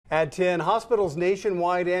At 10, hospitals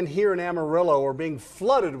nationwide and here in Amarillo are being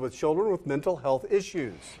flooded with children with mental health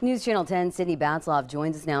issues. News Channel 10, Sydney Batzloff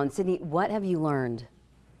joins us now. And Sydney, what have you learned?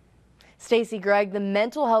 Stacey, Greg, the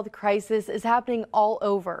mental health crisis is happening all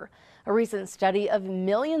over. A recent study of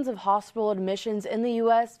millions of hospital admissions in the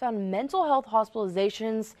U.S. found mental health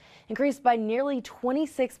hospitalizations increased by nearly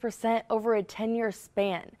 26% over a 10-year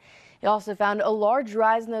span. It also found a large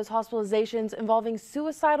rise in those hospitalizations involving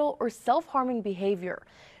suicidal or self-harming behavior.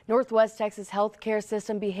 Northwest Texas Healthcare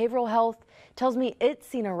System Behavioral Health tells me it's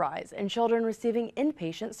seen a rise in children receiving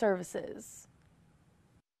inpatient services.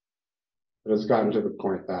 It has gotten to the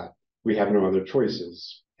point that we have no other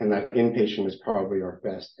choices, and that inpatient is probably our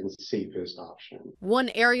best and safest option. One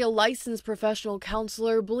area licensed professional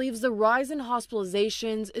counselor believes the rise in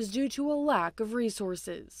hospitalizations is due to a lack of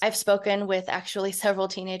resources. I've spoken with actually several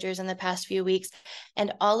teenagers in the past few weeks,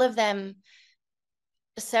 and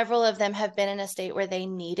several of them have been in a state where they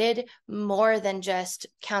needed more than just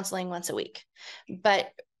counseling once a week.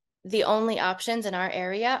 But the only options in our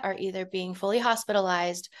area are either being fully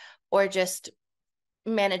hospitalized or just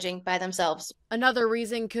managing by themselves. Another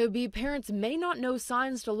reason could be parents may not know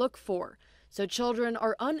signs to look for, so children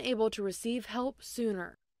are unable to receive help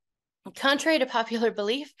sooner. Contrary to popular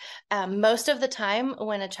belief, most of the time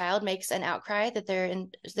when a child makes an outcry that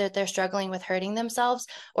they're struggling with hurting themselves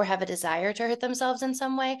or have a desire to hurt themselves in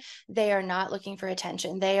some way, they are not looking for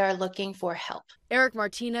attention. They are looking for help. Eric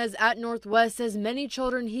Martinez at Northwest says many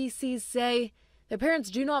children he sees say their parents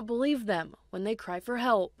do not believe them when they cry for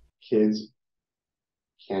help. Kids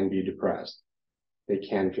can be depressed. They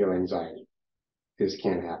can feel anxiety. This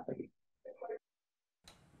can happen.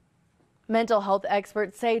 Mental health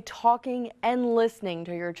experts say talking and listening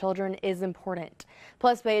to your children is important.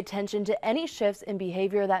 Plus, pay attention to any shifts in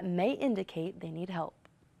behavior that may indicate they need help.